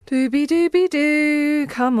Doobie-doobie-doo.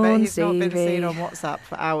 Come But on, he's Stevie. not been seen on WhatsApp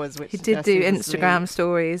for hours, which He did suggests do he was Instagram asleep.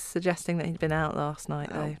 stories suggesting that he'd been out last night,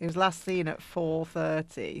 though. He was last seen at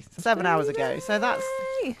 4:30, 7 hours ago. So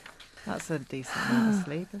that's a decent amount of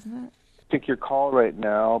sleep, isn't it? Take your call right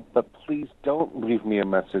now, but please don't leave me a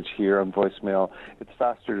message here on voicemail. It's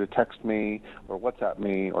faster to text me or WhatsApp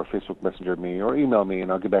me or Facebook Messenger me or email me,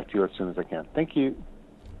 and I'll get back to you as soon as I can. Thank you.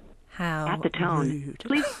 How At the tone, rude.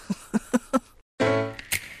 please.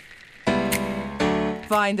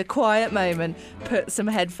 Find a quiet moment, put some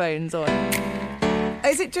headphones on.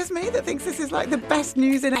 Is it just me that thinks this is like the best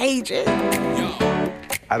news in ages?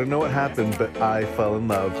 I don't know what happened, but I fell in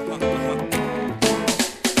love.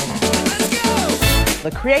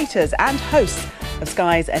 The creators and hosts of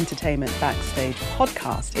Sky's Entertainment Backstage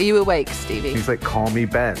podcast. Are you awake, Stevie? He's like, call me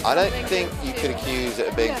Ben. I don't think you could accuse it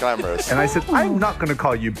of being glamorous. And I said, I'm not going to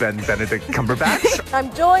call you Ben Benedict Cumberbatch.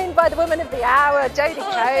 I'm joined by the woman of the hour, Jodie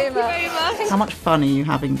Comer. How much fun are you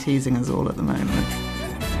having teasing us all at the moment?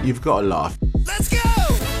 You've got to laugh. Let's go!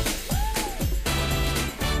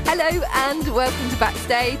 Hello and welcome to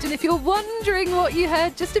Backstage. And if you're wondering what you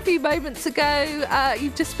heard just a few moments ago,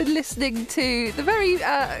 you've just been listening to the very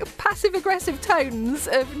passive-aggressive tones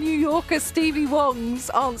of New Yorker Stevie Wong's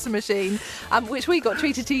answer machine, which we got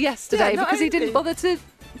treated to yesterday because he didn't bother to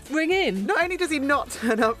ring in. Not only does he not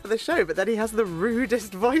turn up for the show, but then he has the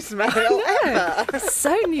rudest voicemail ever.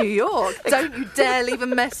 So New York. Don't you dare leave a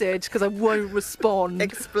message because I won't respond.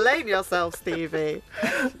 Explain yourself, Stevie.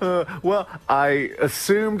 Well, I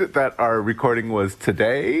assumed that our recording was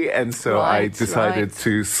today, and so I decided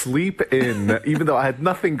to sleep in, even though I had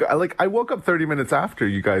nothing. I woke up 30 minutes after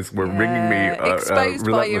you guys were ringing me. Exposed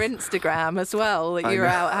by your Instagram as well, that you were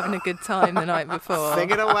out having a good time the night before.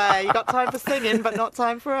 Singing away. You got time for singing, but not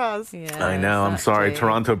time for us. Yeah, I know, I'm sorry. exactly.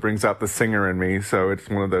 Toronto brings out the singer in me, so it's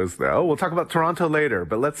one of those, we'll talk about Toronto later,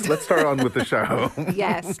 but let's start on with the show.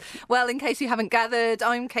 Yes. Well, in case you haven't gathered,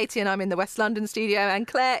 I'm Katie and I'm in the West London studio, and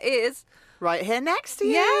Claire is right here next to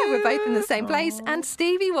you. Yeah, we're both in the same place, and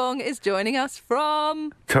Stevie Wong is joining us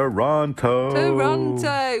from Toronto,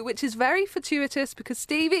 which is very fortuitous because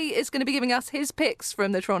Stevie is going to be giving us his picks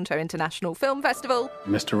from the Toronto International Film Festival.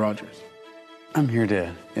 Mr. Rogers, I'm here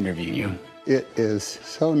to interview you. It is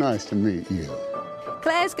so nice to meet you.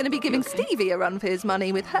 Claire's going to be giving Stevie a run for his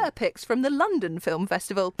money with her picks from the London Film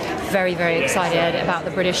Festival. Very, very excited about the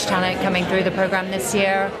British talent coming through the programme this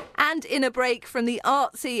year. And in a break from the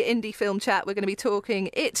artsy indie film chat, we're going to be talking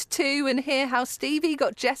It Too and hear how Stevie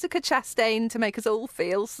got Jessica Chastain to make us all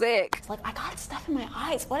feel sick. It's like, I got stuff in my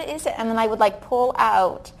eyes. What is it? And then I would pull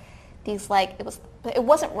out these it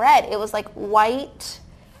wasn't red. It was white.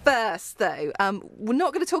 First, though, we're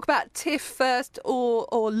not going to talk about TIFF first or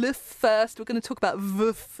LUF first. We're going to talk about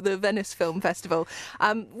VUF, the Venice Film Festival,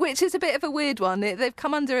 which is a bit of a weird one. They've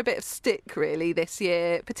come under a bit of stick, really, this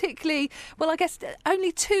year. Particularly, well, I guess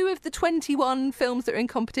only 2 of the 21 films that are in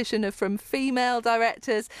competition are from female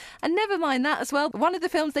directors. And never mind that as well. One of the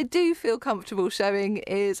films they do feel comfortable showing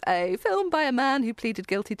is a film by a man who pleaded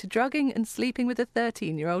guilty to drugging and sleeping with a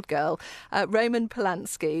 13-year-old girl, Roman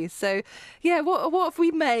Polanski. So, yeah, what have we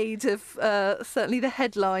made of certainly the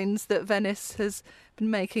headlines that Venice has been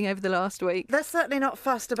making over the last week? They're certainly not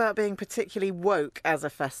fussed about being particularly woke as a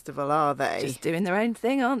festival, are they? Just doing their own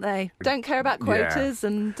thing, aren't they? Don't care about quotas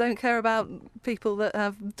and don't care about people that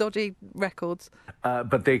have dodgy records.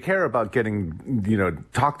 But they care about getting,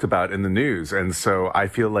 talked about in the news. And so I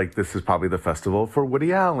feel like this is probably the festival for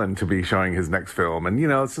Woody Allen to be showing his next film. And,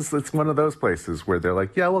 it's one of those places where they're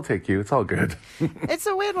like, yeah, we'll take you. It's all good. It's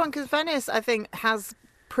a weird one because Venice, I think, has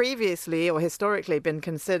previously or historically been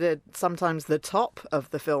considered sometimes the top of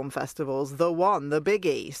the film festivals, the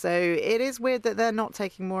biggie. So it is weird that they're not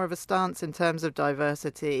taking more of a stance in terms of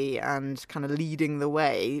diversity and kind of leading the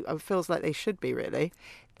way. It feels like they should be, really.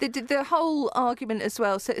 The whole argument as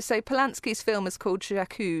well, so Polanski's film is called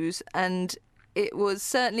J'accuse, and it was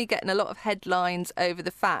certainly getting a lot of headlines over the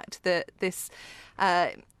fact that this...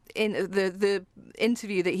 in the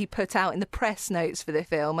interview that he put out in the press notes for the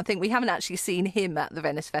film, I think we haven't actually seen him at the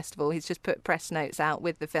Venice Festival. He's just put press notes out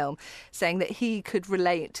with the film saying that he could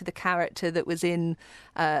relate to the character that was in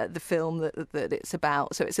the film that it's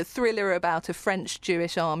about. So it's a thriller about a French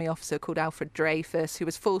Jewish army officer called Alfred Dreyfus who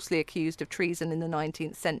was falsely accused of treason in the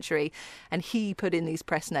 19th century. And he put in these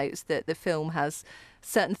press notes that the film has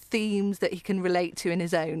certain themes that he can relate to in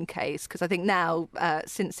his own case. Because I think now,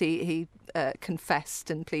 since he confessed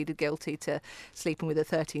and pleaded guilty to sleeping with a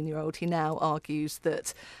 13-year-old, he now argues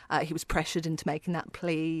that he was pressured into making that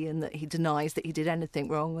plea and that he denies that he did anything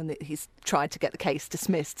wrong and that he's tried to get the case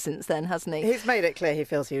dismissed since then, hasn't he? He's made it clear he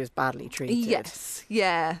feels he was badly treated. Yes,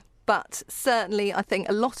 yeah. But certainly, I think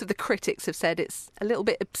a lot of the critics have said it's a little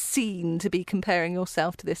bit obscene to be comparing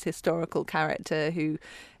yourself to this historical character who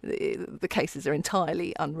the cases are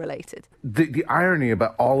entirely unrelated. The irony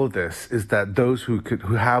about all of this is that those who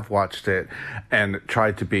have watched it and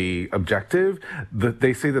tried to be objective,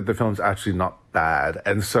 they say that the film's actually not bad.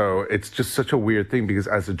 And so it's just such a weird thing, because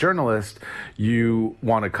as a journalist, you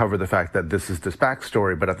want to cover the fact that this is this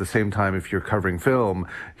backstory, but at the same time, if you're covering film,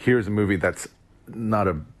 here's a movie that's not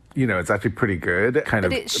it's actually pretty good.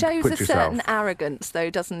 But it shows a certain arrogance, though,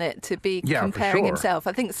 doesn't it, to be comparing himself.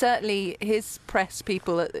 I think certainly his press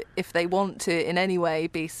people, if they want to in any way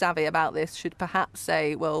be savvy about this, should perhaps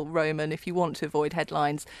say, well, Roman, if you want to avoid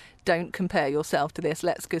headlines, don't compare yourself to this.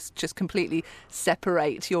 Let's just completely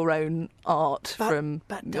separate your own art from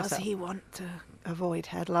But yourself. does he want to avoid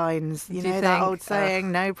headlines? You Do you know that think? old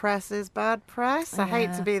saying, no press is bad press? I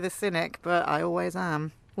hate to be the cynic, but I always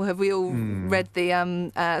am. Well, have we all read the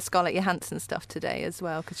Scarlett Johansson stuff today as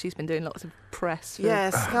well? Because she's been doing lots of press.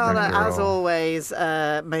 Scarlett, as always,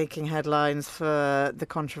 making headlines for the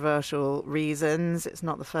controversial reasons. It's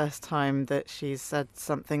not the first time that she's said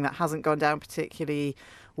something that hasn't gone down particularly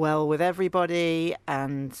well with everybody.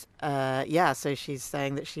 And so she's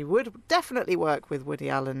saying that she would definitely work with Woody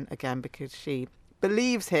Allen again because she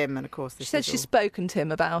believes him. And of course, she said she's spoken to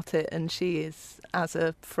him about it, and she is, as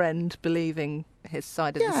a friend, believing his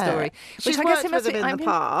side of the story. She's worked with him in the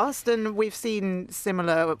past, and we've seen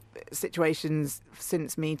similar situations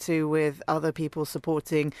since Me Too with other people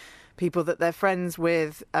supporting people that they're friends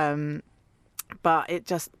with. But it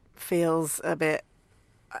just feels a bit,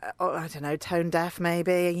 I don't know, tone deaf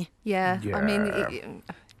maybe. Yeah. I mean,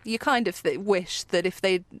 you kind of wish that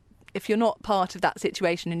if you're not part of that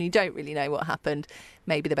situation and you don't really know what happened,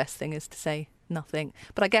 maybe the best thing is to say nothing.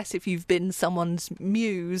 But I guess if you've been someone's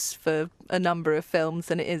muse for a number of films,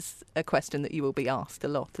 then it is a question that you will be asked a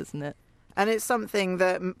lot, isn't it? And it's something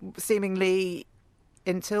that seemingly,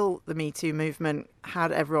 until the Me Too movement,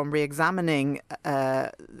 had everyone re-examining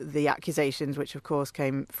the accusations, which of course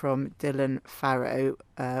came from Dylan Farrow,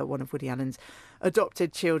 one of Woody Allen's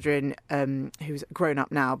adopted children, who's grown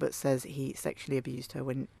up now, but says he sexually abused her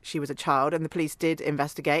when she was a child. And the police did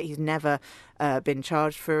investigate. He's never been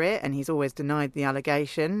charged for it, and he's always denied the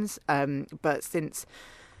allegations. But since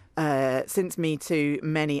Me Too,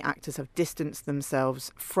 many actors have distanced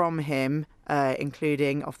themselves from him,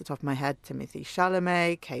 including, off the top of my head, Timothée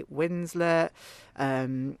Chalamet, Kate Winslet,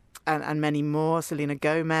 and many more, Selena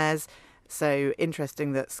Gomez. So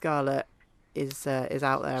interesting that Scarlett is out there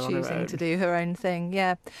on her own. Choosing to do her own thing,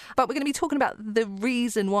 yeah. But we're going to be talking about the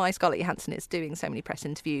reason why Scarlett Johansson is doing so many press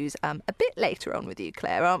interviews a bit later on with you,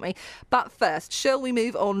 Claire, aren't we? But first, shall we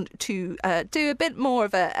move on to do a bit more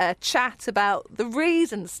of a chat about the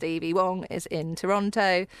reason Stevie Wong is in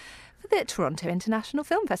Toronto for the Toronto International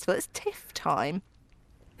Film Festival? It's TIFF time.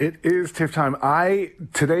 It is TIFF time.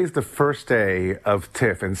 Today's the first day of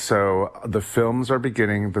TIFF, and so the films are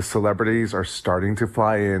beginning. The celebrities are starting to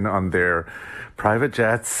fly in on their private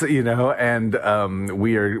jets, and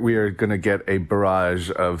we are going to get a barrage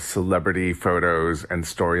of celebrity photos and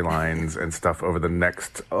storylines and stuff over the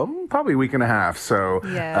next probably week and a half. So,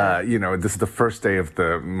 this is the first day of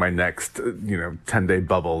my next 10-day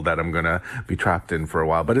bubble that I'm going to be trapped in for a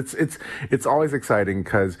while. But it's always exciting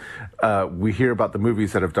because we hear about the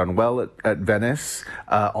movies that have done well at Venice,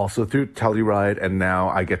 also through Telluride, and now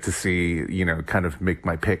I get to see kind of make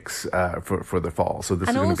my picks for the fall. So this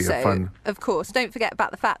is going to be a fun. Of course, don't forget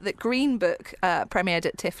about the fact that Green Book premiered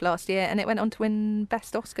at TIFF last year, and it went on to win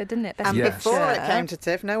Best Oscar, didn't it? And before it came to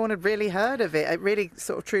TIFF, no one had really heard of it. It really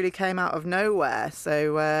sort of truly came out of nowhere.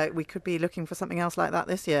 So we could be looking for something else like that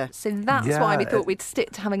this year. So that's why we thought we'd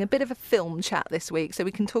stick to having a bit of a film chat this week, so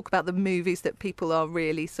we can talk about the movies that people are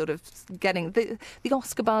really sort of getting. The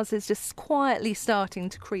Oscar buzz is just quietly starting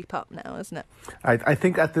to creep up now, isn't it? I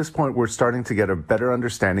think at this point we're starting to get a better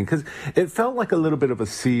understanding, because it felt like a little bit of a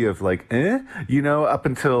sea of up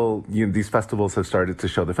until these festivals have started to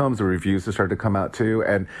show the films, the reviews have started to come out too,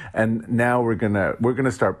 and now we're gonna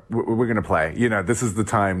play. This is the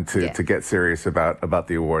time to get serious about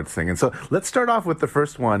the awards thing. And so let's start off with the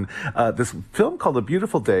first one, this film called A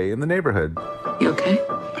Beautiful Day in the Neighborhood. You okay?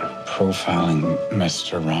 Profiling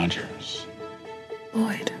Mr. Rogers.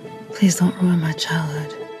 Boyd, please don't ruin my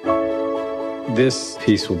childhood. This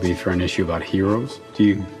piece will be for an issue about heroes. Do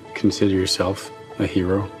you consider yourself a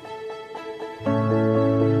hero?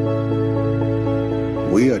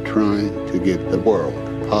 We are trying to give the world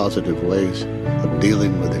positive ways of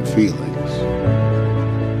dealing with their feelings.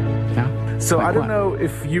 Yeah. So Like I don't what? know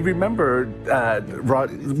if you remember,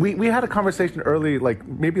 Rod. We had a conversation early, like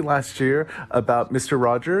maybe last year, about Mr.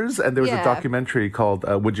 Rogers, and there was a Yeah. documentary called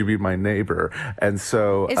 "Would You Be My Neighbor?" And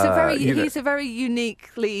so It's he's a very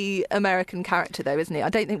uniquely American character, though, isn't he? I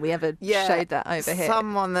don't think we ever showed that over here.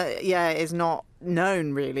 Someone that, is not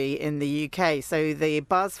known really in the UK. So the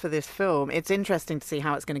buzz for this film, it's interesting to see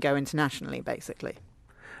how it's going to go internationally, basically.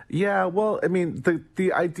 Yeah, well, I mean,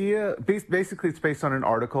 the idea, basically it's based on an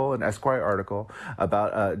article, an Esquire article,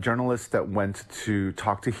 about a journalist that went to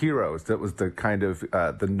talk to heroes. That was the kind of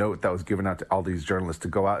the note that was given out to all these journalists to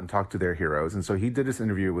go out and talk to their heroes. And so he did this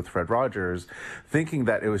interview with Fred Rogers, thinking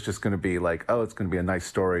that it was just going to be like, oh, it's going to be a nice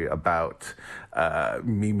story about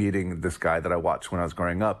me meeting this guy that I watched when I was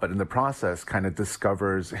growing up. But in the process, kind of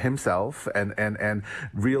discovers himself and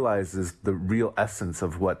realizes the real essence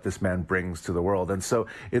of what this man brings to the world. And so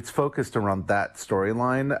it's focused around that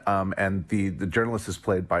storyline, and the journalist is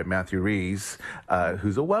played by Matthew Rhys,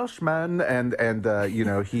 who's a Welshman, and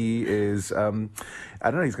he is I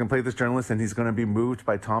don't know, he's going to play this journalist, and he's going to be moved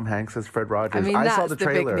by Tom Hanks as Fred Rogers. I mean, I that's saw the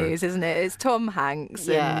trailer. big news, isn't it? It's Tom Hanks,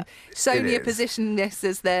 and It Sony are is. positioning this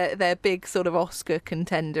as their big sort of Oscar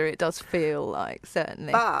contender. It does feel like,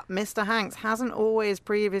 certainly. But Mr. Hanks hasn't always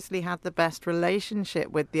previously had the best relationship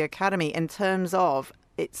with the Academy in terms of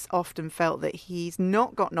it's often felt that he's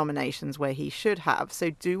not got nominations where he should have. So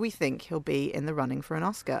do we think he'll be in the running for an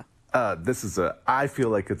Oscar? I feel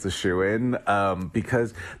like it's a shoo-in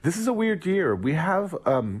because this is a weird year. We have,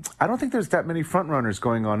 I don't think there's that many frontrunners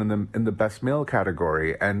going on in the best male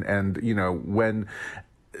category. And when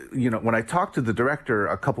I talked to the director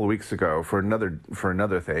a couple of weeks ago for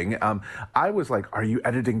another thing, I was like, "Are you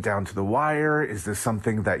editing down to the wire? Is this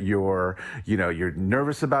something that you're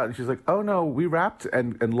nervous about?" And she's like, "Oh no, we wrapped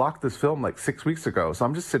and locked this film like 6 weeks ago. So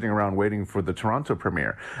I'm just sitting around waiting for the Toronto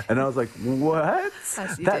premiere." And I was like, "What?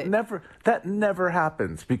 That never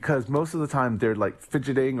happens because most of the time they're like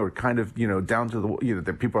fidgeting or kind of down to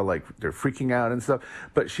the people are like they're freaking out and stuff.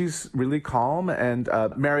 But she's really calm, and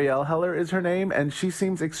Marielle Heller is her name, and she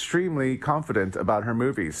seems extremely confident about her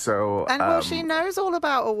movies. So She knows all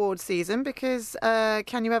about award season because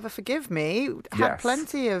Can You Ever Forgive Me had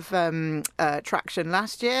plenty of traction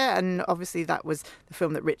last year, and obviously that was the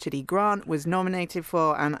film that Richard E. Grant was nominated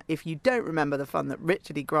for. And if you don't remember the fun that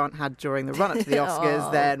Richard E. Grant had during the run-up to the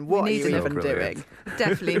Oscars, then what are you even doing?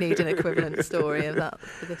 Definitely need an equivalent story of that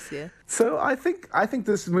for this year. So I think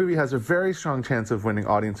this movie has a very strong chance of winning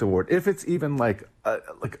Audience Award if it's even like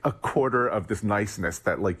a quarter of this niceness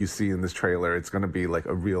that like you see in this trailer. It's going to be like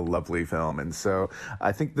a real lovely film, and so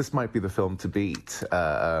I think this might be the film to beat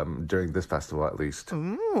during this festival at least.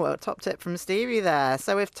 Ooh, a top tip from Stevie there.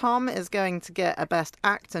 So if Tom is going to get a Best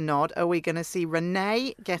Actor nod, are we going to see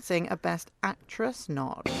Renee getting a Best Actress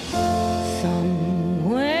nod?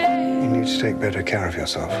 You need to take better care of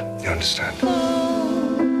yourself. You understand?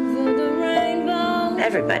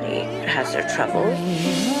 Everybody has their troubles.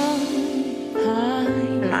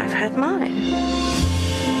 And I've had mine.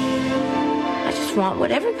 I just want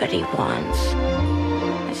what everybody wants.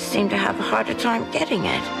 I just seem to have a harder time getting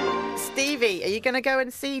it. Stevie, are you going to go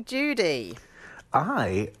and see Judy?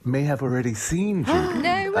 I may have already seen Judy.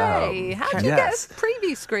 No way. How did you get a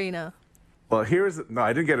preview screener? Well, I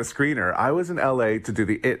didn't get a screener. I was in LA to do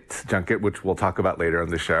the It junket, which we'll talk about later on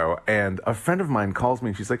the show. And a friend of mine calls me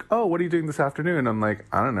and she's like, "Oh, what are you doing this afternoon?" I'm like,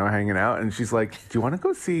 "I don't know, hanging out." And she's like, "Do you want to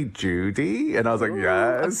go see Judy?" And I was like,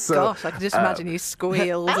 "Yes." Oh, gosh, I can just imagine you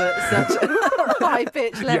squealed at such a high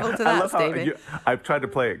pitch level to that, Stevie. I've tried to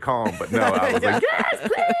play it calm, but no, I was like, "Yes,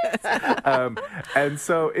 please." And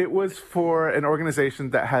so it was for an organization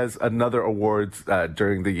that has another awards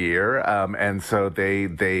during the year. And so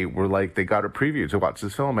they were like, they got a preview to watch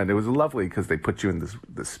this film, and it was lovely because they put you in this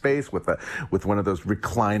space with one of those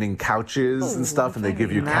reclining couches and stuff, and they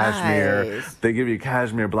give you cashmere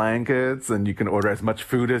blankets, and you can order as much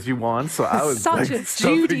food as you want. So I was such a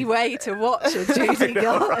Judy way to watch a Judy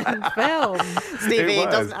Garland film. Stevie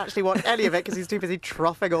doesn't actually watch any of it because he's too busy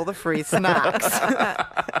troughing all the free snacks.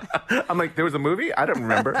 I'm like, there was a movie? I don't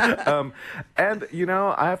remember. And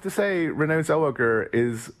I have to say, Renee Zellweger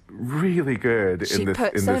is really good in this film. She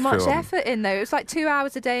put so much effort in, though. It was like 2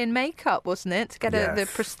 hours a day in makeup, wasn't it? To get the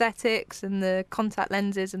prosthetics and the contact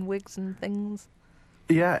lenses and wigs and things.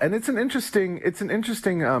 Yeah, and it's an interesting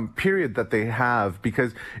period that they have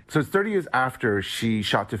because so it's 30 years after she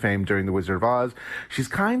shot to fame during The Wizard of Oz. She's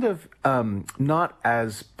kind of not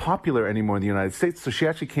as popular anymore in the United States, so she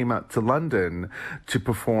actually came out to London to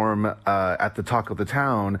perform at the Talk of the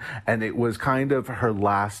Town, and it was kind of her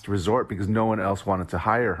last resort because no one else wanted to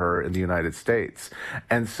hire her in the United States.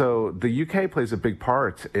 And so the UK plays a big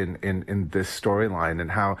part in this storyline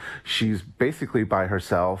and how she's basically by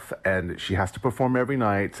herself and she has to perform every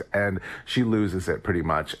night and she loses it pretty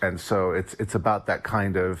much. And so it's about that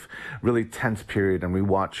kind of really tense period, and we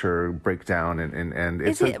watch her break down and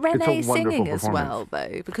it's Is it Renee it's a wonderful singing as performance. well,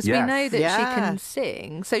 though? Because Yes. we know that Yeah. she can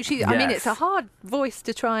sing. So I mean, it's a Yes. hard voice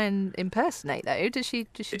to try and impersonate, though. Does she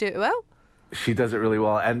do it well? She does it really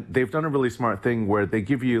well, and they've done a really smart thing where they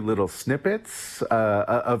give you little snippets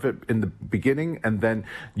of it in the beginning, and then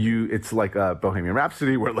it's like a Bohemian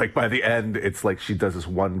Rhapsody, where like by the end, it's like she does this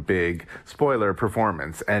one big spoiler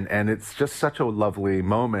performance, and it's just such a lovely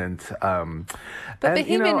moment. But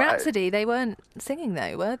Bohemian Rhapsody, they weren't singing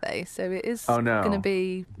though, were they? So it is Oh, no. going to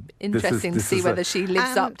be interesting to this see is whether she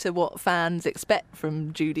lives up to what fans expect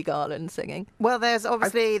from Judy Garland singing. Well, they're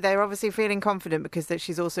obviously feeling confident because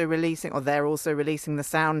she's also releasing, or they're also releasing the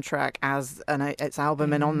soundtrack as its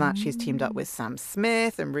album, and on that she's teamed up with Sam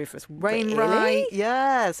Smith and Rufus Wainwright. Really?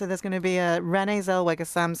 Yeah, so there's going to be a Renee Zellweger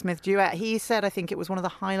Sam Smith duet. He said I think it was one of the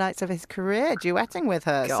highlights of his career, duetting with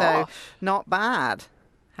her. Gosh. So not bad.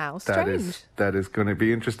 How strange. That is going to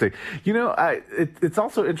be interesting. You know, it's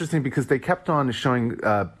also interesting because they kept on showing.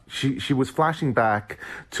 She was flashing back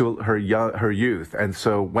to her youth, and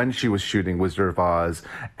so when she was shooting Wizard of Oz,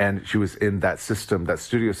 and she was in that system, that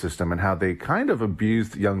studio system, and how they kind of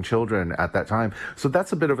abused young children at that time. So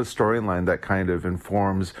that's a bit of a storyline that kind of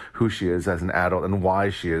informs who she is as an adult and why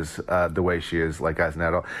she is the way she is, like as an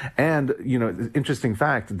adult. And you know, interesting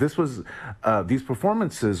fact: this was these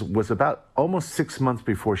performances was about almost 6 months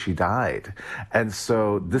before she died, and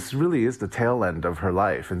so this really is the tail end of her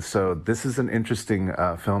life. And so this is an interesting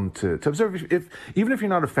film to observe. Even if you're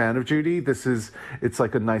not a fan of Judy, it's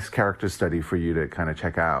like a nice character study for you to kind of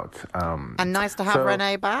check out. And nice to have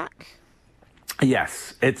Renee back.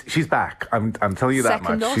 Yes, she's back. I'm telling you that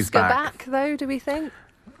much. Second She's Oscar back. though, do we think?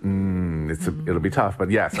 It'll be tough, but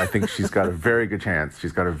yes, I think she's got a very good chance.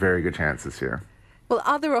 She's got a very good chance this year. Well,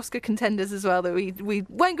 other Oscar contenders as well that we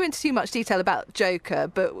won't go into too much detail about Joker,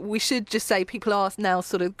 but we should just say people are now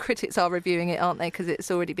critics are reviewing it, aren't they? Because it's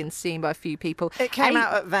already been seen by a few people. It came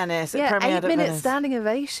out at Venice. It premiered at 8-minute Venice. standing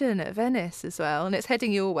ovation at Venice as well, and it's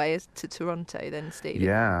heading your way to Toronto then, Stevie.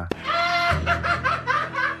 Yeah.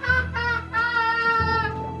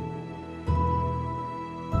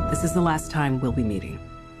 This is the last time we'll be meeting.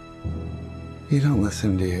 You don't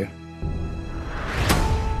listen, do you?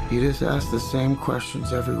 You just ask the same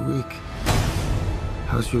questions every week.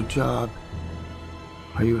 How's your job?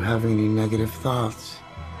 Are you having any negative thoughts?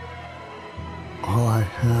 All I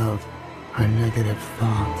have are negative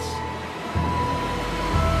thoughts.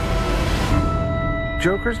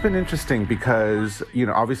 Joker's been interesting because, you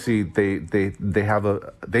know, obviously they think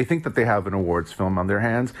that they have an awards film on their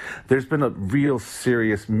hands. There's been a real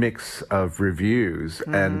serious mix of reviews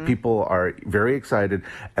and people are very excited.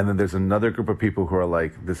 And then there's another group of people who are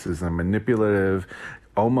like, this is a manipulative,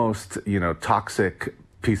 almost, you know, toxic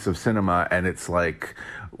piece of cinema. And it's like,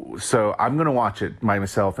 so I'm going to watch it by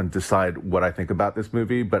myself and decide what I think about this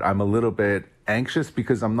movie. But I'm a little bit anxious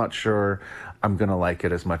because I'm not sure I'm going to like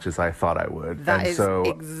it as much as I thought I would. That is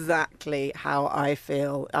exactly how I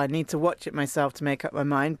feel. I need to watch it myself to make up my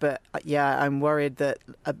mind. But yeah, I'm worried that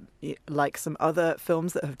like some other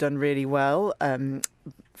films that have done really well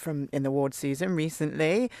from in the award season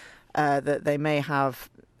recently, that they may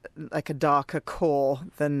have like a darker core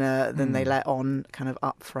than they let on kind of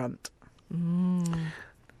up front.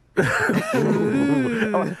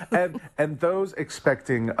 and those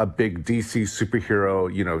expecting a big DC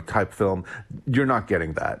superhero, you know, type film, you're not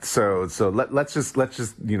getting that. So let's just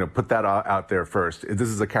you know, put that out there first. This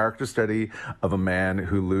is a character study of a man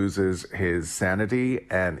who loses his sanity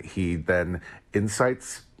and he then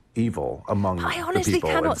incites evil among the people. I honestly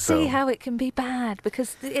cannot so, see how it can be bad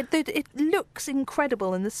because it looks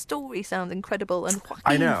incredible and the story sounds incredible and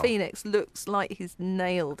Joaquin Phoenix looks like he's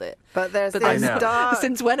nailed it. But there's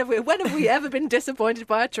since when have we ever been disappointed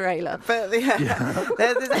by a trailer? But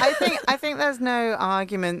I think there's no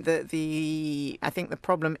argument that I think the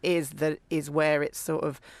problem is where it's sort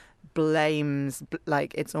of blames,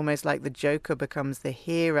 like it's almost like the Joker becomes the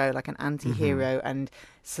hero, like an anti-hero, and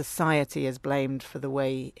society is blamed for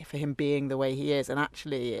him being the way he is. And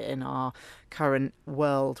actually in our current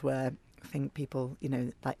world where think people,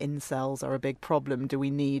 like incels are a big problem. Do we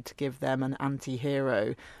need to give them an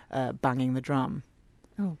anti-hero banging the drum?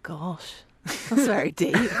 Oh, gosh. That's very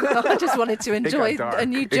deep. I just wanted to enjoy a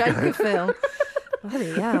new Joker film.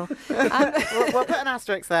 Bloody hell. We'll put an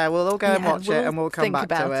asterisk there. We'll all go and watch it and we'll come back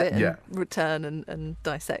to it. And return and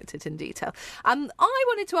dissect it in detail. I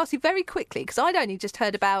wanted to ask you very quickly, because I'd only just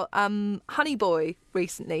heard about Honey Boy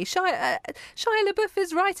recently. Shia LaBeouf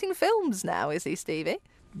is writing films now, is he, Stevie?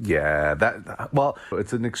 Yeah,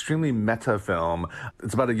 it's an extremely meta film.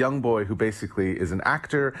 It's about a young boy who basically is an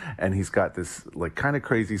actor, and he's got this like kind of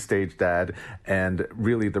crazy stage dad, and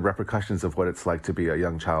really the repercussions of what it's like to be a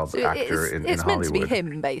young child actor in Hollywood. It's meant to be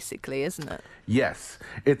him, basically, isn't it? Yes,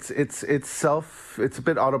 it's a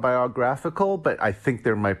bit autobiographical, but I think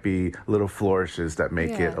there might be little flourishes that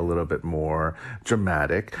make it a little bit more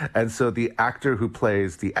dramatic. And so the actor who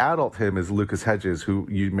plays the adult him is Lucas Hedges, who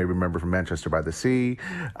you may remember from Manchester by the Sea,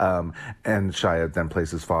 and Shia then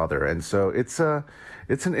plays his father. And so it's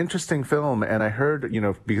an interesting film, and I heard,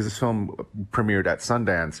 because this film premiered at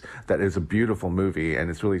Sundance, that it's a beautiful movie and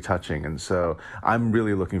it's really touching. And so I'm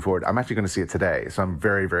really looking forward. I'm actually going to see it today, so I'm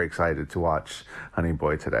very, very excited to watch Honey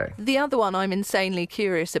Boy today. The other one I'm insanely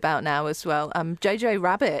curious about now as well, Jojo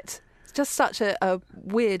Rabbit. It's just such a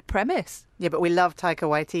weird premise. Yeah, but we love Taika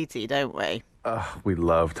Waititi, don't we? We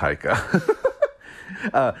love Taika.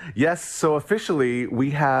 Yes, so officially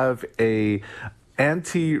we have a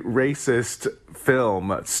anti-racist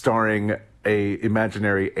film starring a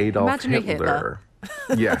imaginary Adolf Hitler.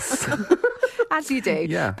 Yes. As you do.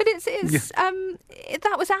 Yeah. But it's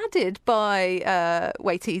that was added by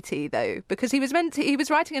Waititi, though, because he was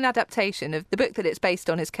writing an adaptation of the book that it's based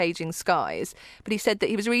on, is Caging Skies, but he said that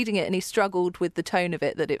he was reading it and he struggled with the tone of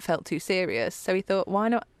it, that it felt too serious. So he thought, why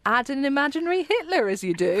not add an imaginary Hitler, as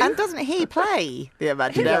you do? And doesn't he play the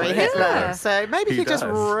imaginary Hitler? Yeah. So maybe he just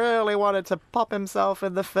really wanted to pop himself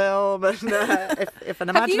in the film, and if an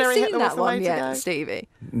imaginary Hitler was the way to go. Have you seen that one yet, Stevie?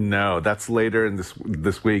 No, that's later in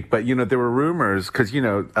this week. But there were rumors, because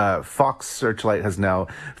Fox Searchlight has now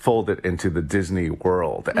folded into the Disney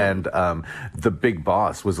world, and the big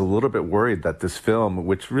boss was a little bit worried that this film,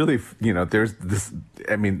 which really, there's this.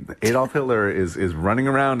 I mean, Adolf Hitler is running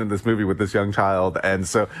around in this movie with this young child, and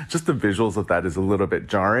so just the visuals of that is a little bit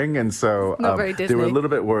jarring, and so they were a little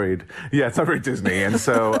bit worried. Yeah, it's not very Disney, and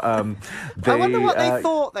so I wonder what they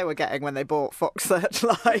thought they were getting when they bought Fox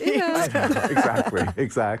Searchlight. Yeah.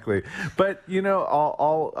 Exactly. But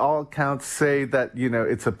all accounts say that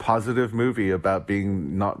it's a positive movie about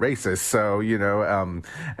being not racist. So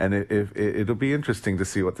and it'll be interesting to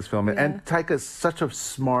see what this film is. Yeah. And Taika's such a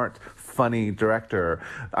smart, funny director.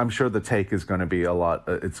 I'm sure the take is going to be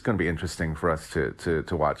it's going to be interesting for us to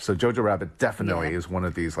watch. So Jojo Rabbit definitely is one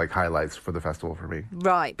of these highlights for the festival for me.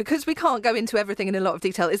 Right, because we can't go into everything in a lot of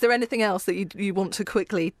detail. Is there anything else that you want to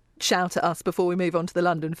quickly shout at us before we move on to the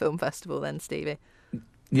London Film Festival then, Stevie?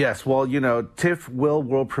 Yes, well, TIFF will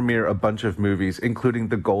world premiere a bunch of movies, including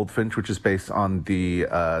The Goldfinch, which is based on the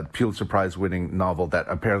Pulitzer Prize-winning novel that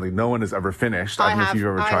apparently no one has ever finished. I don't know if you've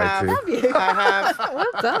ever tried to. Have you? I have. Well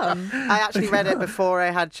done. I actually read it before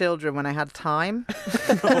I had children, when I had time.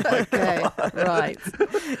 Okay, right.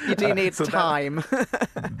 You do need time.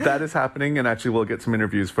 That is happening, and actually we'll get some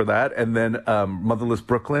interviews for that. And then Motherless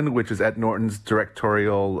Brooklyn, which is Ed Norton's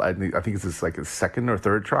directorial, I think it's his second or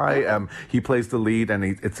third try. He plays the lead,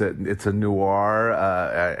 and it's a noir,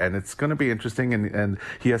 and it's going to be interesting. And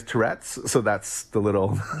he has Tourette's, so that's the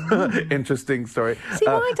little interesting story. See,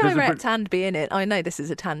 why direct and be in it? I know this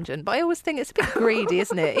is a tangent, but I always think it's a bit greedy,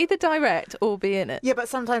 isn't it? Either direct or be in it. Yeah, but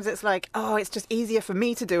sometimes it's it's just easier for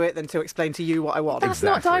me to do it than to explain to you what I want. That's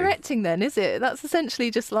not directing then, is it? That's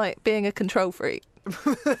essentially just like being a control freak.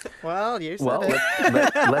 Well, you said it.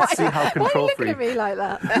 Let's see how control freak. Why are you looking at me like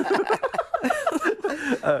that?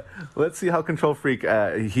 Let's see how control freak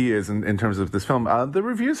he is in terms of this film. The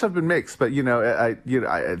reviews have been mixed, but I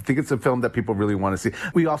think it's a film that people really want to see.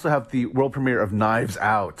 We also have the world premiere of Knives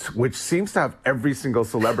Out, which seems to have every single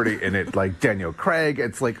celebrity in it, like Daniel Craig.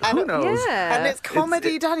 It's who knows? Yeah. And it's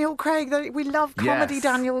comedy Daniel Craig. We love comedy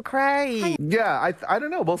Daniel Craig. Yeah, I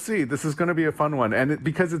don't know. We'll see. This is going to be a fun one, and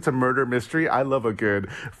because it's a murder mystery, I love a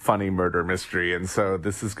good, funny murder mystery, and so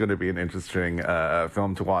this is going to be an interesting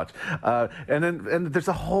film to watch. And there's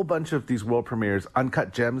a whole bunch of these world premieres.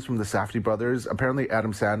 Uncut Gems from the Safdie brothers. Apparently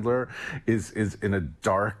Adam Sandler is in a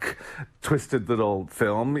dark, twisted little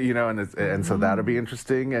film, and so that'll be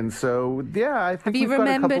interesting. And so, yeah, I think Have you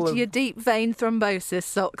remembered your deep vein thrombosis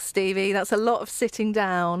socks, Stevie? That's a lot of sitting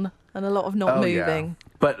down. And a lot of not moving. Yeah.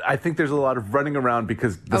 But I think there's a lot of running around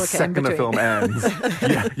because the second the film ends,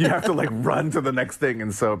 you have to run to the next thing.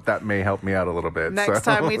 And so that may help me out a little bit. Next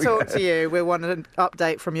time we talk to you, we'll want an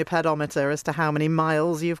update from your pedometer as to how many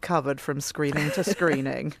miles you've covered from screening to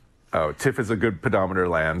screening. Oh, TIFF is a good pedometer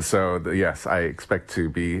land. So, yes, I expect to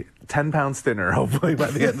be 10 pounds thinner, hopefully, by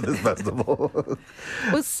the end of this festival.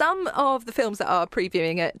 Well, some of the films that are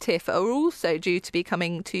previewing at TIFF are also due to be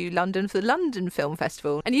coming to London for the London Film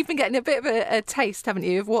Festival. And you've been getting a bit of a taste, haven't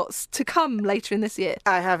you, of what's to come later in this year?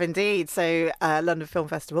 I have indeed. So London Film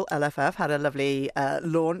Festival, LFF, had a lovely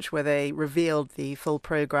launch where they revealed the full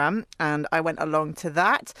programme. And I went along to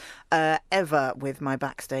that, ever with my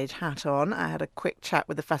backstage hat on. I had a quick chat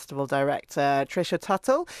with the festival director, Trisha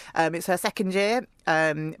Tuttle. It's her second year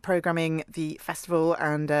programming the festival,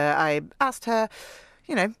 and I asked her,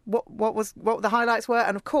 what the highlights were,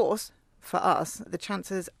 and of course, for us, the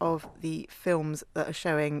chances of the films that are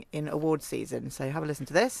showing in award season. So have a listen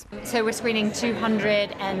to this. So we're screening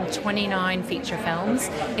 229 feature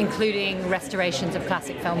films, including restorations of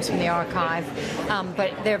classic films from the archive.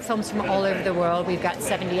 But they're films from all over the world. We've got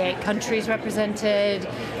 78 countries represented.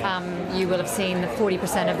 You will have seen that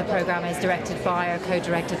 40% of the programme is directed by or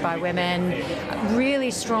co-directed by women.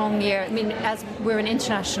 Really strong year. I mean, as we're an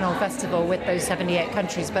international festival with those 78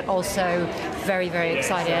 countries, but also very, very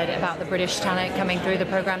excited about the British talent coming through the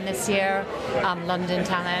programme this year, London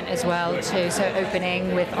talent as well too. So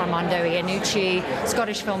opening with Armando Iannucci,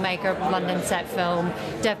 Scottish filmmaker, London set film.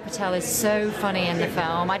 Dev Patel is so funny in the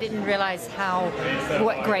film. I didn't realise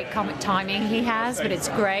what great comic timing he has, but it's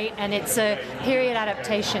great, and it's a period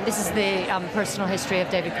adaptation. This is the personal history of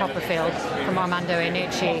David Copperfield from Armando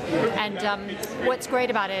Iannucci, and what's great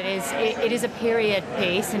about it is a period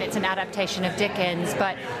piece, and it's an adaptation of Dickens,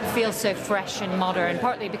 but feels so fresh and modern,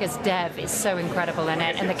 partly because Dev is so incredible in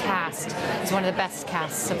it, and the cast is one of the best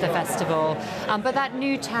casts of the festival. But that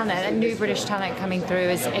new talent, that new British talent coming through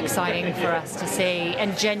is exciting for us to see,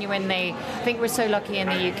 and genuinely, I think we're so lucky in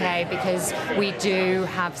the UK because we do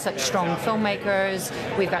have such strong filmmakers.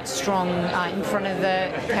 We've got strong in front of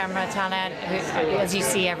the camera talent, who, as you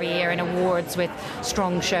see every year in awards, with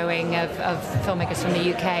strong showing of filmmakers from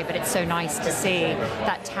the UK, but it's so nice to see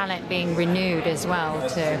that talent being renewed as well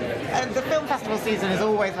too. And the film festival season is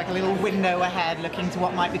always like a little window ahead, looking to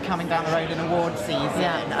what might be coming down the road in award season.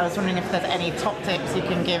 Yeah. I was wondering if there's any top tips you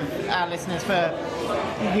can give our listeners for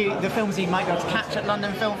the films you might go to catch at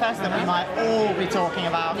London Film Fest that we might all be talking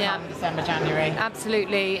about in December, January.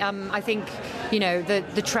 Absolutely. I think,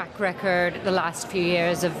 the track record the last few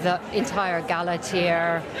years of the entire gala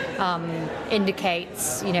tier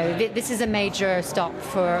indicates, this is a major stop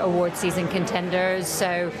for award season contenders.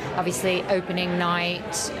 So obviously opening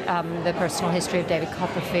night, the personal history of David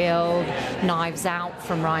Copperfield, Knives Out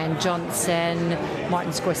from Rian Johnson,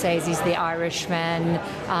 Martin Scorsese's The Irishman.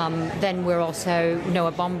 Then we're also,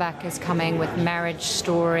 Noah Baumbach is coming with Marriage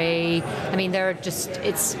Story. I mean,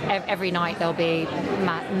 it's every night there'll be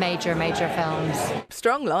major films.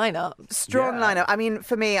 Strong lineup. Strong lineup. I mean,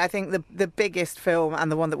 for me, I think the biggest film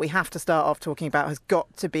and the one that we have to start off talking about has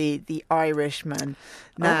got to be The Irishman.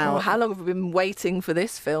 Now, how long have we been waiting for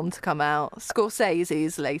this film to come out?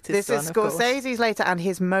 Scorsese's latest This is Scorsese's latest and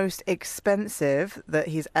his most expensive that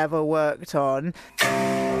he's ever worked on.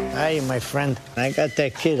 Hey, my friend, I got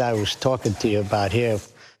that kid I was talking to you about here.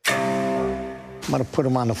 I'm going to put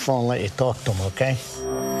him on the phone and let you talk to him, okay?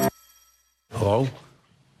 Hello?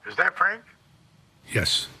 Is that Frank?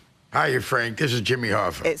 Yes. Hi, Frank. This is Jimmy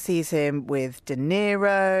Hoffa. It sees him with De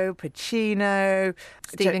Niro, Pacino,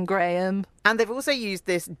 Stephen Graham. And they've also used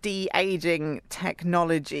this de-aging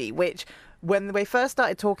technology, which, when we first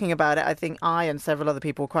started talking about it, I think I and several other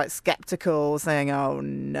people were quite sceptical, saying, oh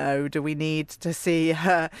no, do we need to see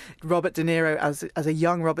Robert De Niro as a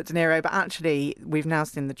young Robert De Niro? But actually, we've now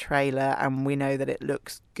seen the trailer and we know that it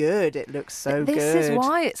looks good. It looks so good. This is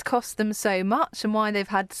why it's cost them so much and why they've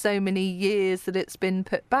had so many years that it's been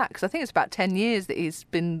put back. Because I think it's about 10 years that he's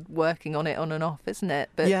been working on it on and off, isn't it?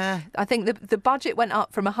 But yeah. I think the budget went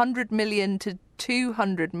up from 100 million to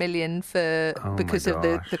 200 million because of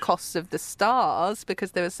the costs of the stars,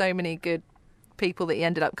 because there were so many good people that he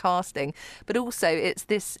ended up casting. But also it's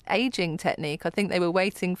this aging technique. I think they were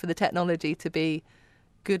waiting for the technology to be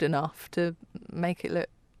good enough to make it look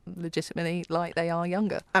legitimately like they are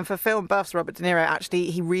younger. And for film buffs, Robert De Niro, actually,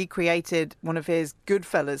 he recreated one of his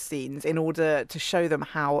Goodfellas scenes in order to show them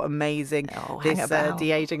how amazing this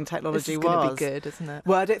de-aging technology was. It's going to be good, isn't it?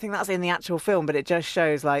 Well, I don't think that's in the actual film, but it just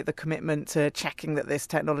shows like the commitment to checking that this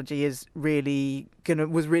technology is really going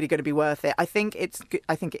to be worth it. I think it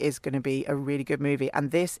is going to be a really good movie, and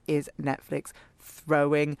this is Netflix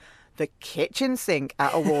throwing the kitchen sink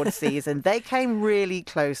at award season. They came really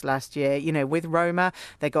close last year. You know, with Roma,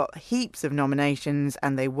 they got heaps of nominations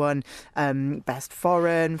and they won Best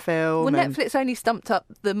Foreign Film. Well, Netflix only stumped up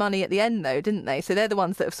the money at the end, though, didn't they? So they're the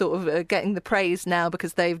ones that have sort of getting the praise now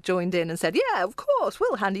because they've joined in and said, yeah, of course,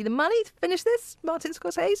 we'll hand you the money to finish this, Martin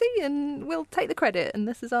Scorsese, and we'll take the credit. And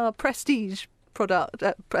this is our prestige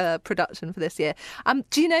production for this year.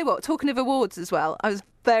 Do you know what? Talking of awards as well, I was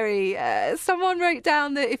very... someone wrote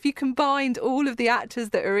down that if you combined all of the actors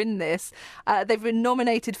that are in this, they've been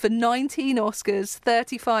nominated for 19 Oscars,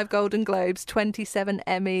 35 Golden Globes, 27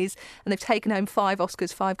 Emmys, and they've taken home 5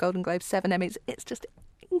 Oscars, 5 Golden Globes, 7 Emmys. It's just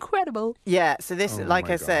incredible. Yeah, so this, like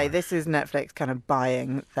I say, this is Netflix kind of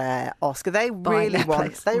buying their Oscar. They really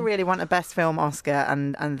want a Best Film Oscar,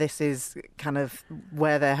 and this is kind of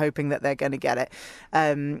where they're hoping that they're going to get it.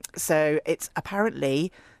 So it's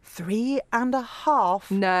apparently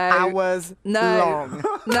 3.5 hours long.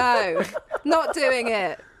 No, not doing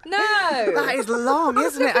it. No, that is long,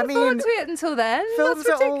 isn't it? I mean, forward to it until then. Films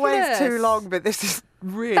are always too long, but this is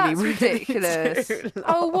really ridiculous. Too long.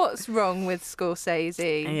 Oh, what's wrong with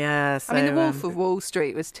Scorsese? Yeah, so, I mean, The Wolf of Wall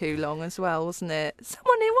Street was too long as well, wasn't it?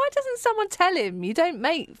 Why doesn't someone tell him you don't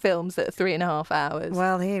make films that are 3.5 hours?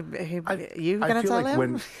 Well, you going to tell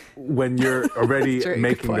him? When you're already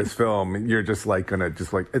making this film, you're just like it's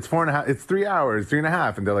 4.5, it's 3 hours,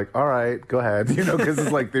 3.5, and they're like, all right, go ahead, because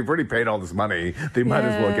it's like they've already paid all this money, they might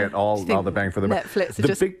as well get all the bang for the buck. Netflix are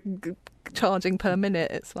just charging per minute.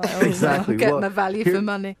 It's like, exactly. Get my value for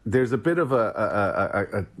money. There's a bit of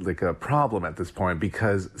a problem at this point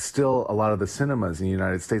because still a lot of the cinemas in the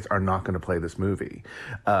United States are not going to play this movie,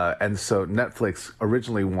 and so Netflix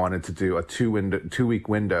originally wanted to do a 2-week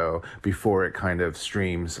window before it kind of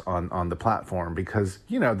streams on the platform because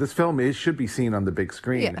this film should be seen on the big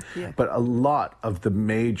screen. Yeah. But a lot of the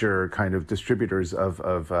major kind of distributors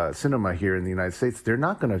of cinema here in the United States, they're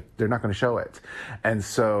not going to show it, and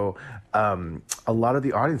so. A lot of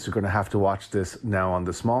the audience are going to have to watch this now on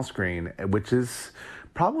the small screen, which is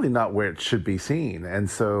probably not where it should be seen. And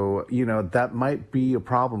so, that might be a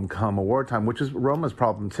problem come award time, which is Roma's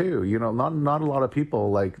problem too. Not a lot of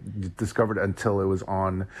people discovered it until it was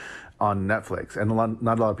on Netflix, and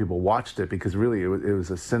not a lot of people watched it because really it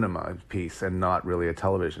was a cinema piece and not really a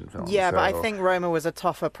television film. Yeah, but I think Roma was a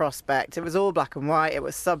tougher prospect. It was all black and white. It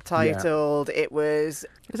was subtitled. Yeah. It was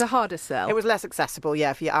a harder sell. It was less accessible,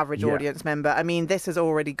 for your average audience member. I mean, this has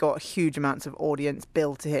already got huge amounts of audience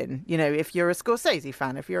built in. If you're a Scorsese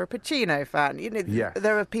fan, if you're a Pacino fan,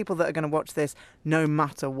 there are people that are going to watch this no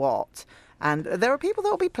matter what. And there are people that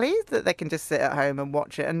will be pleased that they can just sit at home and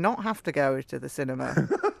watch it and not have to go to the cinema.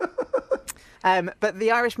 But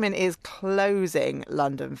The Irishman is closing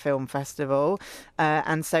London Film Festival.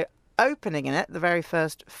 And so opening in it, the very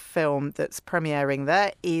first film that's premiering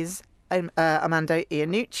there is Armando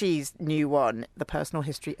Iannucci's new one, The Personal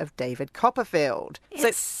History of David Copperfield.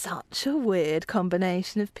 It's such a weird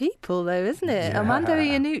combination of people, though, isn't it? Yeah. Armando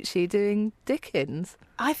Iannucci doing Dickens.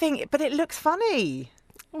 I think, but it looks funny.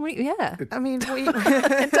 Yeah. I mean,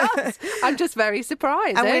 it does. I'm just very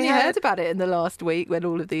surprised. I only heard about it in the last week when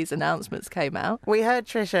all of these announcements came out. We heard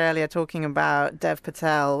Trish earlier talking about Dev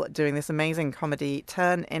Patel doing this amazing comedy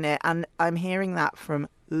turn in it, and I'm hearing that from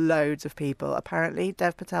loads of people. Apparently,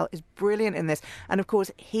 Dev Patel is brilliant in this. And of course,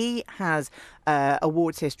 he has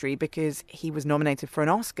awards history because he was nominated for an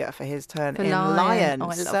Oscar for his turn in Lion. Oh,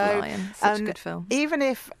 I love Lion. Such a good film. Even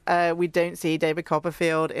if we don't see David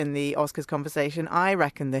Copperfield in the Oscars conversation, I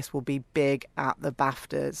reckon this will be big at the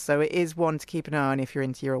BAFTAs. So it is one to keep an eye on if you're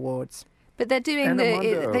into your awards. But they're doing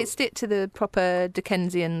they stick to the proper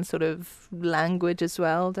Dickensian sort of language as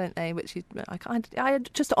well, don't they? Which I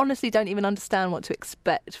just honestly don't even understand what to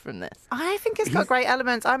expect from this. I think it's got great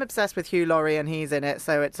elements. I'm obsessed with Hugh Laurie and he's in it,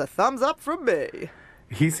 so it's a thumbs up from me.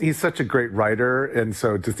 He's such a great writer, and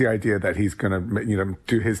so just the idea that he's going to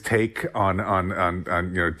do his take on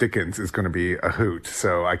Dickens is going to be a hoot.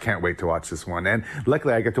 So I can't wait to watch this one, and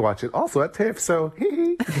luckily I get to watch it also at TIFF. So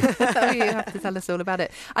you have to tell us all about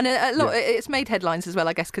it. And it's made headlines as well,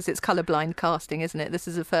 I guess, because it's colourblind casting, isn't it? This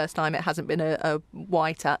is the first time it hasn't been a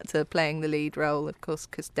white actor playing the lead role, of course,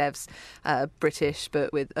 because Dev's British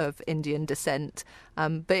but of Indian descent.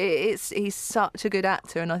 But he's such a good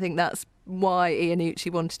actor, and I think that's why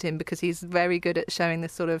Iannucci wanted him, because he's very good at showing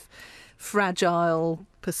this sort of fragile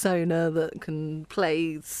persona that can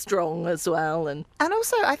play strong as well. And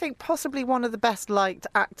also, I think possibly one of the best liked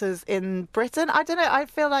actors in Britain. I don't know, I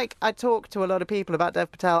feel like I talk to a lot of people about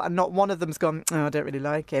Dev Patel and not one of them's gone, oh, I don't really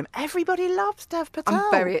like him. Everybody loves Dev Patel.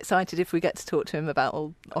 I'm very excited if we get to talk to him about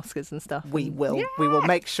all Oscars and stuff. We will. Yeah. We will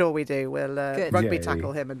make sure we do. We'll rugby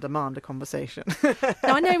tackle him and demand a conversation.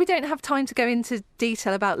 Now, I know we don't have time to go into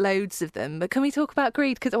detail about loads of them, but can we talk about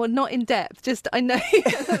Greed? Because we're not in depth. Just, I know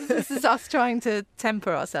this is us trying to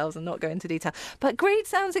temper ourselves and not go into detail. But Greed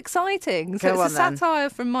sounds exciting. So it's a satire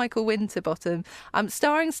from Michael Winterbottom,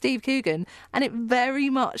 starring Steve Coogan, and it very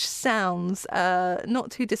much sounds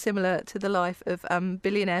not too dissimilar to the life of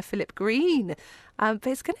billionaire Philip Green. But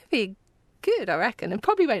it's going to be good, I reckon, and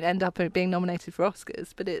probably won't end up being nominated for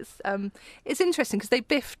Oscars. But it's interesting because they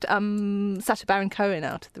biffed Sacha Baron Cohen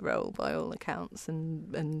out of the role by all accounts,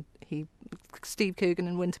 and Steve Coogan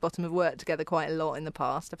and Winterbottom have worked together quite a lot in the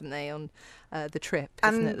past, haven't they, on The Trip?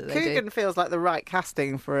 And Coogan feels like the right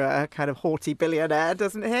casting for a kind of haughty billionaire,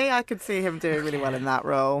 doesn't he? I could see him doing really well in that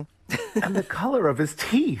role. And the color of his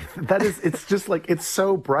teeth, it's just like, it's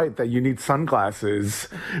so bright that you need sunglasses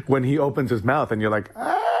when he opens his mouth and you're like,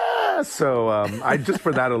 ah. So I just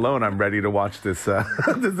for that alone, I'm ready to watch this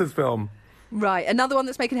this film. Right, another one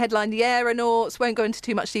that's making headline, The Aeronauts. Won't go into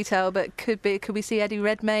too much detail, but could we see Eddie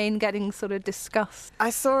Redmayne getting sort of discussed? I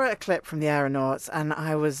saw a clip from The Aeronauts and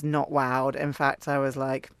I was not wowed. In fact, I was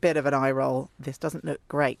like, bit of an eye roll. This doesn't look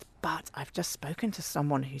great. But I've just spoken to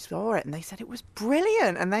someone who saw it and they said it was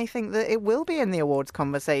brilliant and they think that it will be in the awards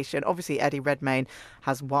conversation. Obviously, Eddie Redmayne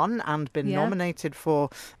has won and been nominated for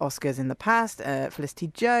Oscars in the past,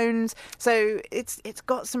 Felicity Jones. So it's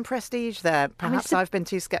got some prestige there. Perhaps I've been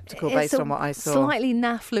too sceptical based on what I saw. Slightly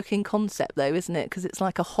naff-looking concept, though, isn't it? Because it's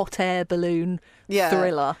like a hot air balloon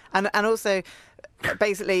thriller. And also,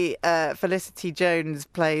 basically, Felicity Jones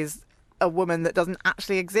plays a woman that doesn't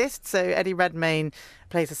actually exist. So Eddie Redmayne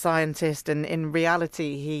plays a scientist, and in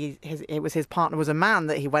reality, his partner was a man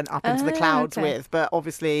that he went up into the clouds with. But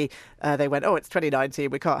obviously, they went, it's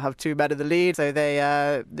 2019, we can't have two men in the lead. So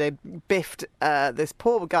they biffed this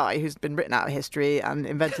poor guy who's been written out of history and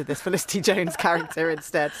invented this Felicity Jones character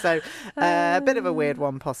instead. So a bit of a weird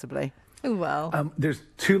one, possibly. Well, there's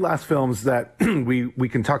two last films that we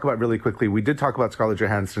can talk about really quickly. We did talk about Scarlett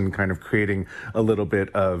Johansson kind of creating a little bit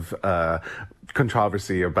of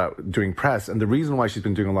controversy about doing press, and the reason why she's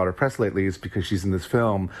been doing a lot of press lately is because she's in this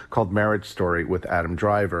film called Marriage Story with Adam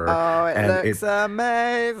Driver. Oh, it looks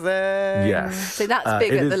amazing. Yes. So that's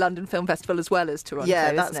big at the London Film Festival as well as Toronto.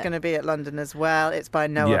 Yeah, that's going to be at London as well. It's by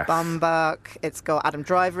Noah Baumbach. It's got Adam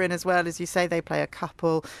Driver in as well, as you say. They play a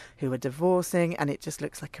couple who are divorcing, and it just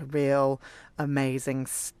looks like a real amazing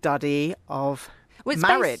study of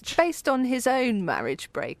marriage. Based on his own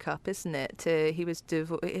marriage breakup, isn't it?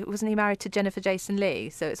 Wasn't he married to Jennifer Jason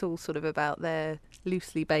Leigh? So it's all sort of about their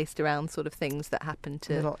loosely based around sort of things that happen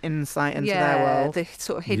to... A little insight into their world. The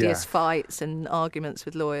sort of hideous fights and arguments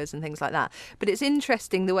with lawyers and things like that. But it's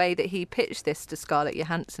interesting the way that he pitched this to Scarlett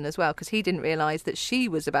Johansson as well, because he didn't realise that she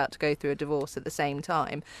was about to go through a divorce at the same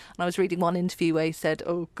time. And I was reading one interview where he said,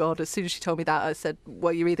 oh God, as soon as she told me that, I said,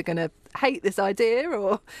 well, you're either going to hate this idea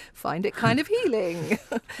or find it kind of healing.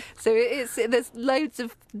 So there's loads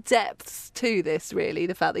of depths to this, really.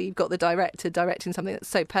 The fact that you've got the director directing something that's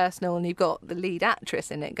so personal and you've got the lead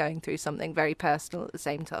actress in it going through something very personal at the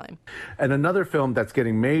same time. And another film that's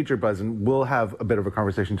getting major buzz, and we'll have a bit of a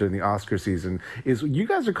conversation during the Oscar season, is you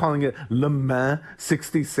guys are calling it Le Mans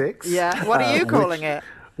 66. Yeah, what are you calling it?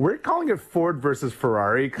 We're calling it Ford versus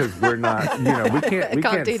Ferrari because we're not, we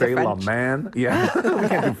can't say Le Mans. Yeah, we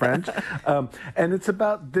can't do French. And it's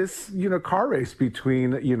about this, car race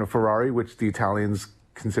between, Ferrari, which the Italians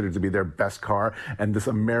consider to be their best car, and this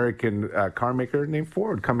American car maker named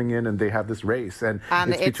Ford coming in, and they have this race. And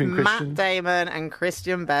it's between Matt Damon and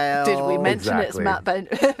Christian Bale. Did we mention it's Matt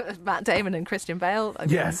Damon and Christian Bale?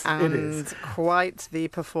 Yes, it is. And quite the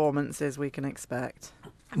performances we can expect.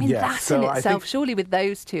 I mean, that in itself, surely with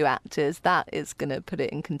those two actors, that is going to put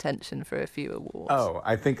it in contention for a few awards. Oh,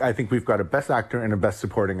 I think we've got a Best Actor and a Best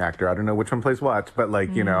Supporting Actor. I don't know which one plays what, but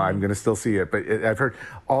I'm going to still see it. But I've heard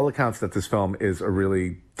all accounts that this film is a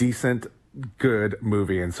really decent, good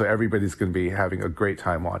movie, and so everybody's going to be having a great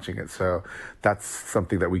time watching it. So that's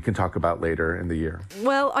something that we can talk about later in the year.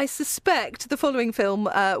 Well, I suspect the following film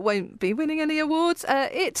won't be winning any awards.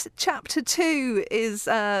 It Chapter 2 is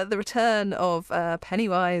the return of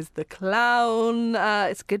Pennywise the Clown.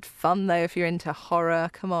 It's good fun, though, if you're into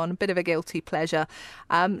horror. Come on, a bit of a guilty pleasure.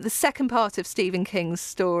 The second part of Stephen King's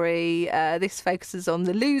story, this focuses on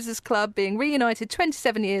the Losers Club being reunited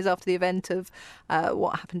 27 years after the event of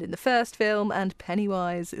what happened in the first film. film, and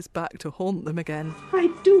Pennywise is back to haunt them again.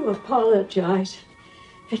 I do apologize.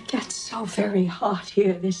 It gets so very hot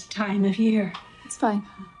here this time of year. It's fine.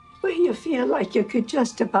 Well, you feel like you could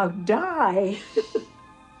just about die.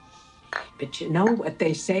 But you know what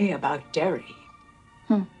they say about Derry?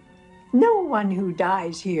 No one who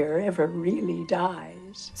dies here ever really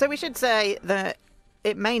dies. So we should say that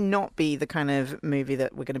it may not be the kind of movie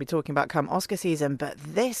that we're going to be talking about come Oscar season, but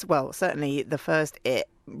this, well, certainly the first It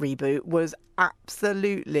reboot was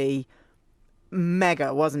absolutely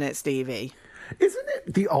mega, wasn't it, Stevie? Isn't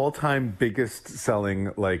it the all-time biggest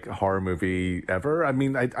selling like horror movie ever? I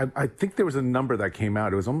mean, I think there was a number that came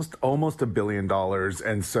out. It was almost $1 billion,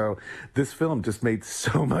 and so this film just made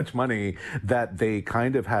so much money that they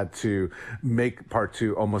kind of had to make part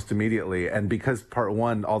 2 almost immediately. And because part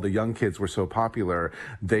 1, all the young kids were so popular,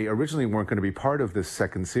 they originally weren't going to be part of this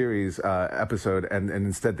second series episode, and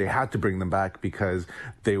instead they had to bring them back because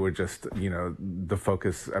they were just, you know, the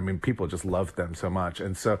focus. I mean, people just loved them so much,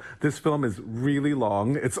 and so this film is really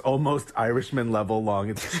long. It's almost Irishman level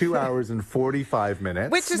long. It's 2 hours and 45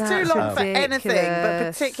 minutes. Which is too long for anything,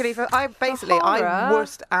 but particularly for... I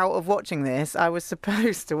wussed out of watching this. I was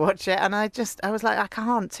supposed to watch it, and I was like, I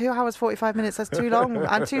can't. 2 hours, 45 minutes, that's too long.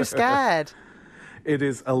 I'm too scared. It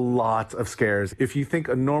is a lot of scares. If you think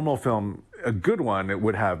a normal film, a good one, it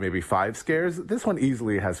would have maybe 5 scares. This one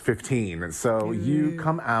easily has 15. So you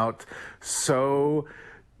come out so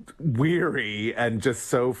weary and just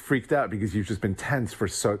so freaked out because you've just been tense for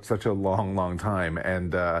such a long time.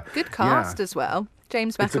 And good cast as well.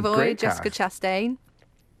 James McAvoy, Jessica Chastain,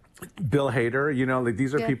 Bill Hader, you know, like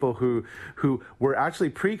these are people who were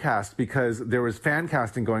actually pre-cast because there was fan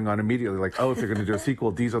casting going on immediately. Like, oh, if they're going to do a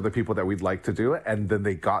sequel, these are the people that we'd like to do it, and then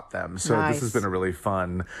they got them. So this has been a really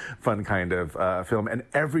fun kind of film, and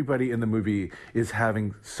everybody in the movie is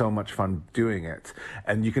having so much fun doing it,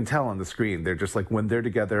 and you can tell on the screen. They're just like when they're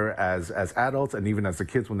together as adults, and even as the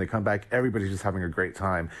kids when they come back, everybody's just having a great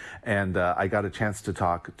time. And I got a chance to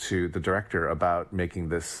talk to the director about making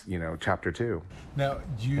this, you know, chapter 2. Now,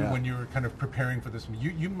 when you were kind of preparing for this one,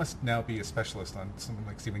 you must now be a specialist on something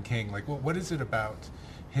like Stephen King. Like, what is it about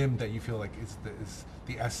him that you feel like is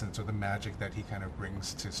the essence or the magic that he kind of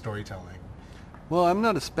brings to storytelling? Well, I'm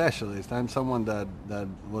not a specialist. I'm someone that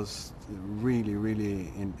was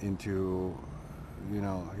really into, you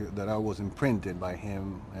know, that I was imprinted by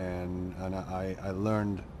him, and I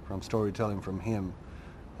learned from storytelling from him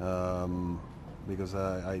because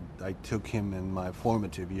I took him in my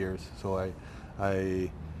formative years. So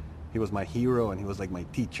he was my hero and he was like my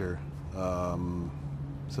teacher.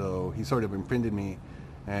 So he sort of imprinted me,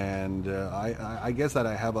 and I guess that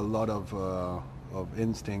I have a lot of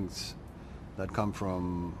instincts that come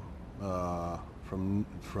from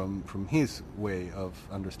his way of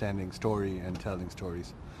understanding story and telling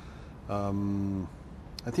stories.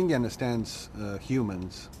 I think he understands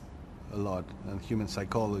humans a lot, and human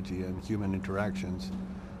psychology and human interactions.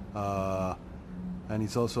 And he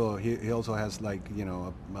also has, like, you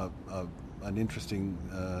know, an interesting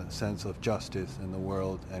sense of justice in the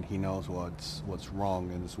world, and he knows what's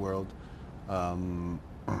wrong in this world.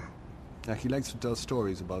 He likes to tell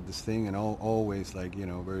stories about this thing, and always, like, you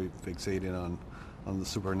know, very fixated on the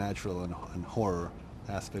supernatural and horror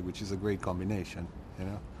aspect, which is a great combination, you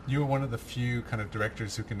know. You were one of the few kind of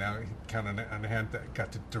directors who can now count on a hand that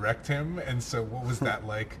got to direct him, and so what was that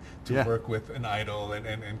like to work with an idol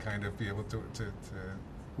and kind of be able to...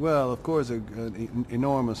 Well, of course, an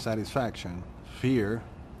enormous satisfaction. Fear,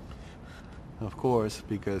 of course,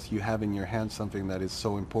 because you have in your hand something that is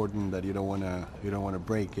so important that you don't want to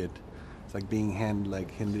break it. It's like being handled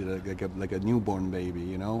like a newborn baby,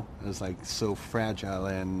 you know. It's like so fragile,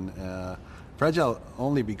 and fragile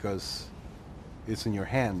only because it's in your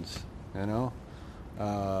hands, you know.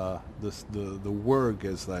 The work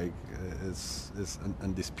is like is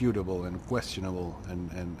undisputable and questionable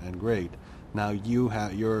and great. Now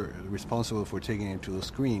you're responsible for taking it to the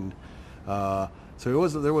screen. So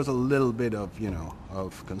there was a little bit of, you know,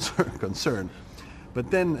 of concern. But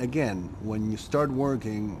then again, when you start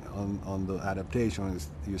working on the adaptation,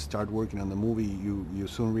 you start working on the movie, you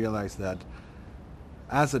soon realize that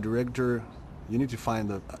as a director, you need to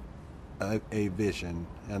find a vision,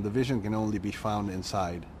 and the vision can only be found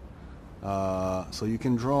inside. So you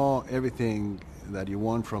can draw everything that you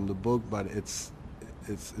want from the book, but it's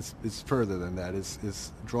further than that.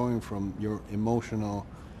 It's drawing from your emotional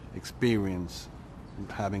experience,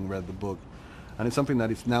 having read the book, and it's something that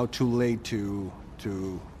it's now too late to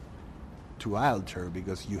alter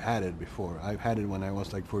because you had it before. I've had it when I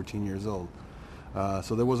was like 14 years old.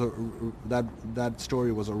 So there was that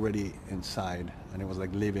story was already inside, and it was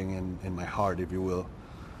like living in my heart, if you will.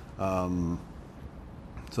 So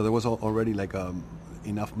there was already like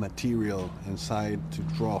enough material inside to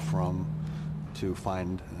draw from to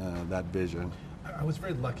find that vision. I was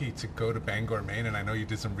very lucky to go to Bangor, Maine, and I know you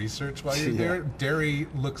did some research while you were there. Derry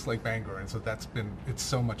looks like Bangor, and so it's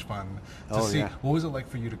so much fun to see. Yeah. What was it like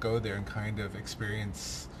for you to go there and kind of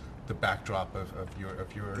experience the backdrop of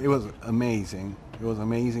your? It was amazing. It was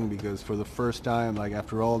amazing because for the first time, like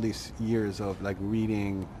after all these years of like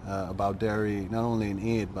reading about Derry, not only in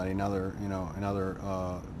it but in other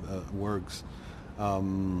works,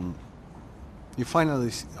 you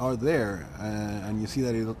finally are there and you see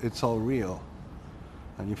that it's all real.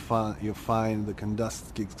 And you find the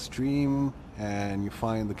Kandusky stream, and you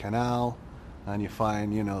find the canal, and you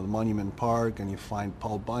find the Monument Park, and you find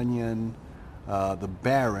Paul Bunyan, the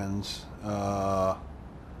Barrens, I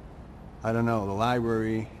don't know, the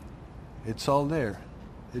library. It's all there.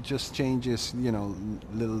 It just changes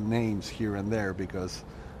little names here and there because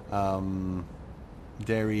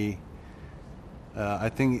Derry. I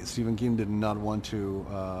think Stephen King did not want to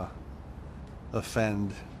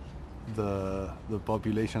offend the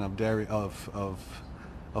population of Derry of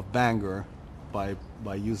Bangor by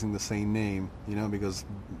using the same name, because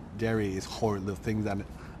Derry is horrible. The things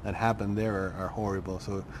that happen there are horrible.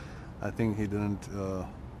 So I think he didn't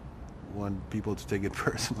want people to take it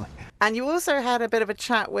personally. And you also had a bit of a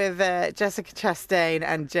chat with Jessica Chastain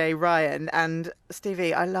and Jay Ryan. And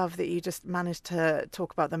Stevie, I love that you just managed to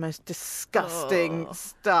talk about the most disgusting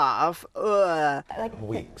stuff. Ugh. Like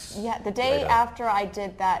weeks. The day after I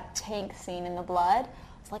did that tank scene in the blood,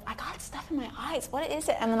 I was like, I got stuff in my eyes. What is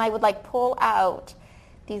it? And then I would like pull out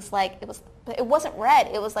these it wasn't red.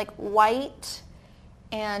 It was like white,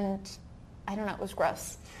 and I don't know. It was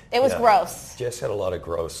gross. It was gross. Jess had a lot of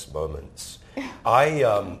gross moments. I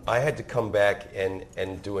had to come back and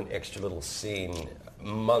do an extra little scene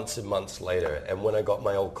months and months later. And when I got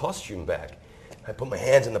my old costume back, I put my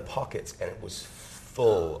hands in the pockets and it was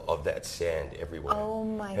full of that sand everywhere. Oh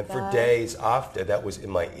my God. And for days after, that was in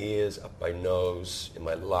my ears, up my nose, in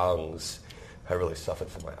my lungs. I really suffered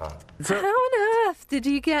for my art. How on earth did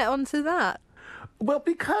you get onto that? Well,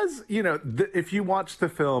 because, if you watch the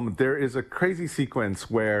film, there is a crazy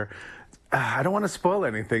sequence where, I don't want to spoil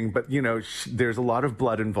anything, but, there's a lot of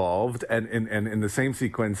blood involved. And in the same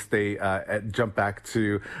sequence, they jump back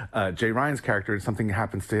to Jay Ryan's character and something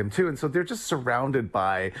happens to him, too. And so they're just surrounded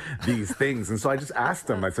by these things. And so I just asked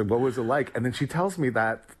them, I said, what was it like? And then she tells me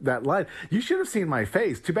that line. You should have seen my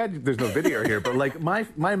face. Too bad there's no video here. But, like,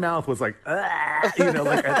 my mouth was like, and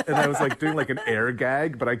I was, like, doing, like, an air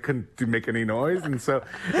gag, but I couldn't make any noise. And so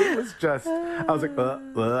it was just, I was like,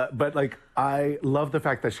 but, like, I love the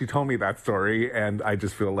fact that she told me that story, and I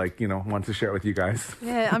just feel like, want to share it with you guys.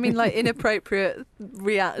 Yeah, I mean, like, inappropriate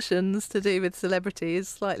reactions to do with celebrities,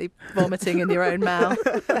 slightly vomiting in your own mouth.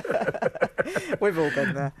 We've all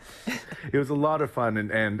been there. It was a lot of fun,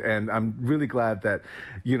 and I'm really glad that,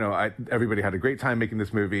 everybody had a great time making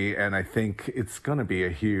this movie, and I think it's going to be a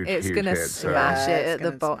huge hit. It's going to smash it at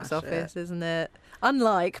the box office, isn't it?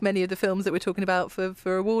 Unlike many of the films that we're talking about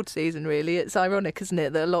for award season, really. It's ironic, isn't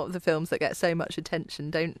it, that a lot of the films that get so much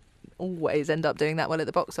attention don't always end up doing that well at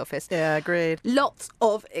the box office. Yeah, agreed. Lots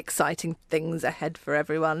of exciting things ahead for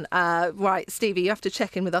everyone. Right, Stevie, you have to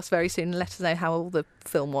check in with us very soon and let us know how all the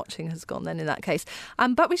film watching has gone then in that case.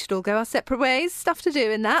 But we should all go our separate ways. Stuff to do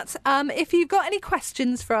in that. If you've got any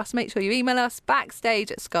questions for us, make sure you email us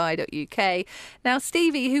backstage@sky.uk. Now,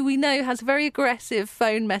 Stevie, who we know has a very aggressive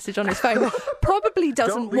phone message on his phone, probably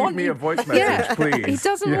doesn't want me a voice message, please. He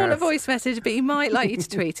doesn't want a voice message, but he might like you to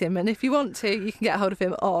tweet him. And if you want to, you can get hold of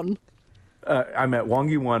him on... I'm at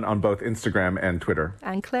Wongy1 on both Instagram and Twitter.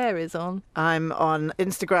 And Claire is on? I'm on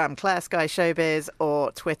Instagram, Claire Sky Showbiz,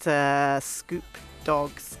 or Twitter, Scoop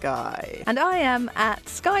Dog Sky. And I am at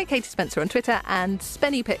Sky Katie Spencer on Twitter and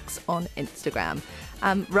SpennyPics on Instagram.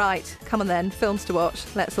 Right, come on then, films to watch.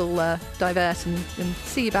 Let's all divert and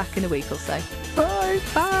see you back in a week or so. Bye.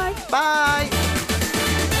 Bye. Bye.